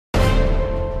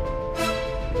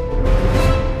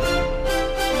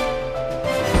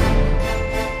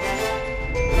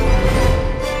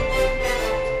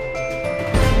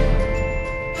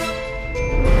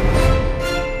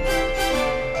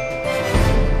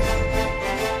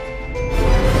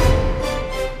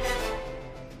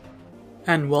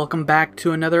And welcome back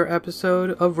to another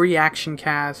episode of Reaction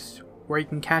Cast, where you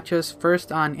can catch us first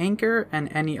on Anchor and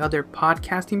any other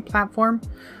podcasting platform,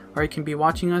 or you can be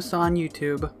watching us on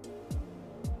YouTube.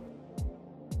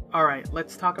 Alright,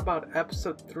 let's talk about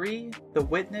episode 3, The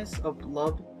Witness of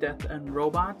Love, Death, and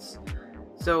Robots.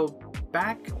 So,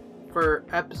 back for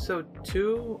episode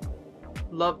 2,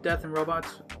 Love, Death, and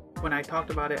Robots, when I talked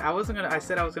about it, I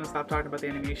said I was gonna stop talking about the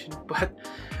animation, but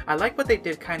I like what they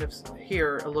did kind of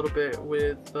here a little bit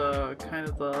with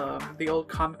the old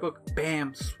comic book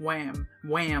Bam, Swam,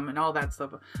 Wham, and all that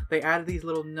stuff. They added these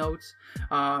little notes.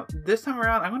 This time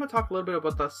around, I'm gonna talk a little bit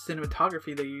about the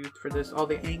cinematography they used for this, all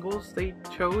the angles they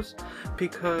chose,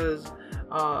 because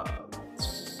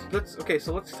let's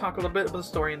talk a little bit about the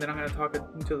story, and then I'm going to talk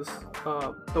into this,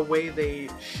 the way they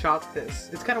shot this.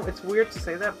 It's weird to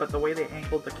say that, but the way they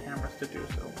angled the cameras to do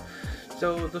so.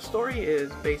 So the story is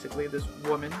basically this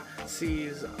woman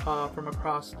sees from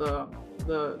across the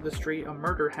street a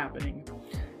murder happening,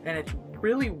 and it's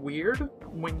really weird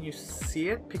when you see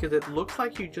it because it looks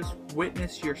like you just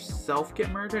witnessed yourself get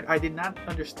murdered. I did not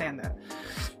understand that,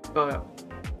 but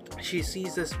she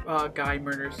sees this guy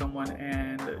murder someone,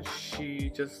 and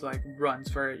she just like runs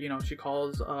for it. You know, she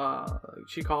calls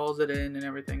it in and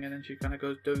everything, and then she kind of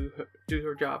goes do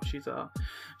her job. She's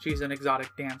an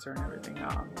exotic dancer and everything.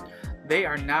 They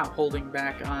are not holding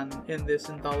back in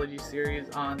this anthology series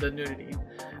on the nudity.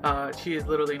 She is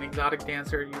literally an exotic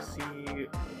dancer. You see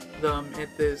them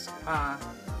at this I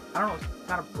don't know, it's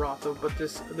not a brothel, but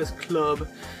this club,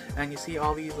 and you see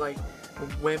all these like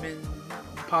women,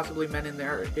 possibly men in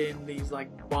there, in these like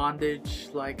bondage,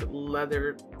 like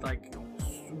leather, like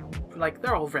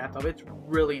they're all wrapped up. It's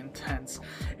really intense,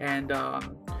 and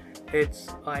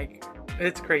it's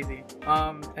crazy.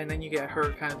 And then you get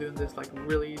her kind of doing this like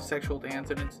really sexual dance,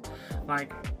 and it's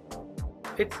like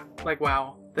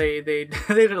wow, they did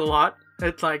a lot.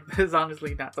 It's like, this is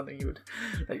honestly not something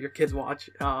that your kids watch,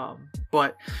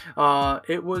 but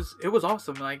it was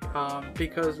awesome,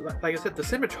 because like I said, the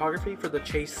cinematography for the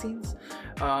chase scenes,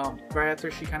 right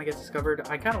after she kind of gets discovered,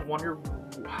 I kind of wonder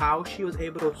how she was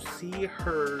able to see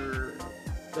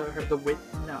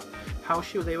how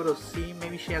she was able to see.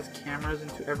 Maybe she has cameras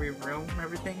into every room and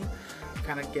everything,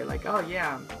 kind of get like, oh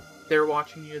yeah, they're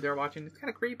watching you, it's kind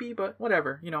of creepy, but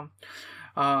whatever, you know.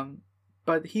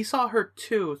 But he saw her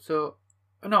too, so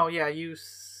no, yeah, you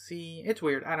see, it's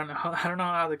weird. I don't know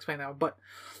how to explain that, but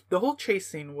the whole chase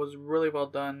scene was really well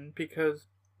done because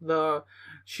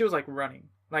she was like running,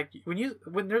 like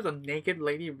when there's a naked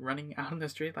lady running out in the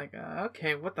street, like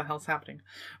okay, what the hell's happening?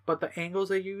 But the angles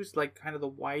they used, like kind of the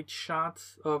wide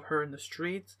shots of her in the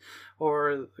streets,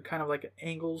 or kind of like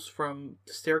angles from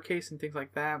the staircase and things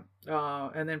like that,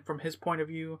 and then from his point of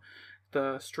view,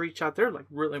 the street shot, they're like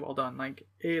really well done. Like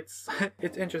it's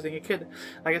interesting. It could,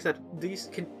 like I said, these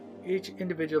can each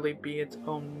individually be its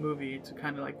own movie to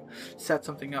kind of like set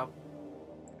something up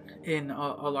in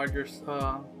a larger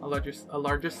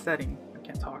setting. I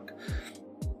can't talk,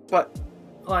 but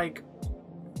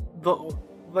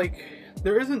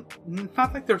there isn't,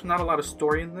 not like there's not a lot of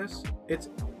story in this. It's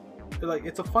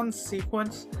a fun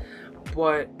sequence,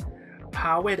 but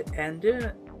how it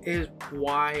ended is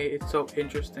why it's so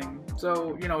interesting.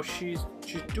 So, you know, she's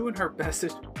doing her best to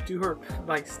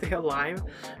stay alive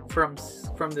from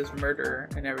this murder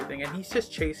and everything, and he's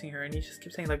just chasing her, and he just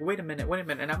keeps saying like, wait a minute,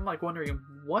 and I'm like wondering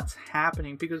what's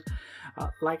happening, because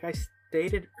like I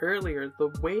stated earlier, the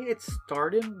way it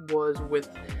started was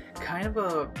with kind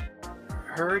of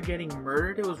her getting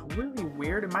murdered. It was really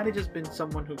weird. It might have just been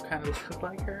someone who kind of looked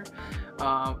like her,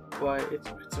 but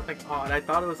it's like odd. I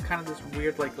thought it was kind of this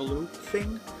weird like loop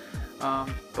thing,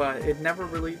 but it never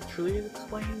really truly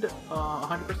explained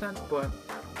 100%. But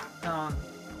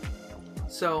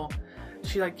so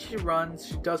she runs,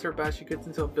 she does her best, she gets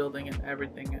into a building and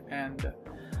everything, and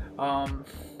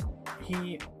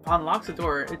he unlocks the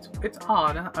door. It's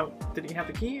odd. Did he have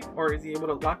the key, or is he able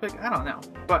to lock it? I don't know,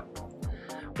 but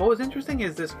what was interesting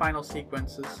is this final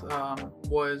sequence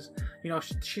was, you know,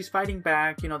 she's fighting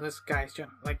back, you know, this guy's trying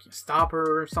to like stop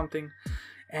her or something,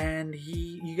 and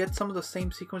you get some of the same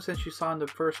sequences you saw in the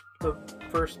first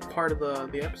part of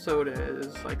the episode,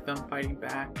 is like them fighting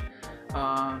back,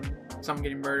 someone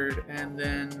getting murdered, and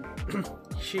then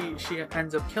she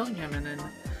ends up killing him, and then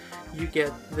you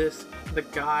get the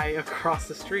guy across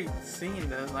the street seeing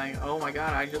this, like, oh my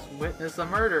god, I just witnessed a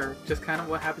murder, just kind of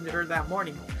what happened to her that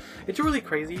morning. It's really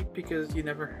crazy because you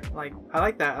never, like, I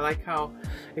like that. I like how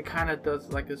it kind of does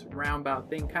like this roundabout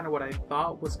thing, kind of what I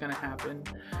thought was going to happen,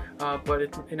 but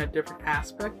it's in a different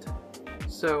aspect.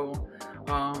 So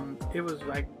it was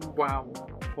like, wow,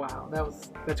 wow,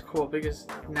 that's cool because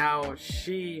now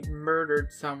she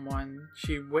murdered someone.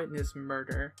 She witnessed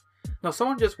murder. No,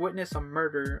 someone just witnessed a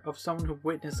murder of someone who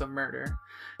witnessed a murder.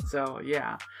 So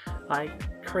yeah,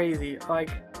 like crazy. Like,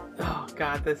 oh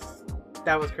god,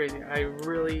 that was crazy. I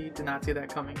really did not see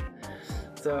that coming.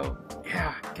 So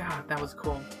yeah, god, that was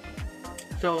cool.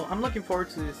 So I'm looking forward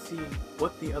to see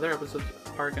what the other episodes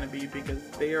are going to be because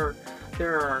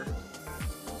there are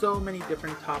so many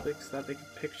different topics that they can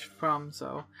pick from.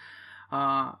 So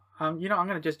I'm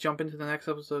gonna just jump into the next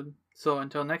episode. So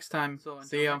until next time,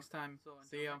 see ya.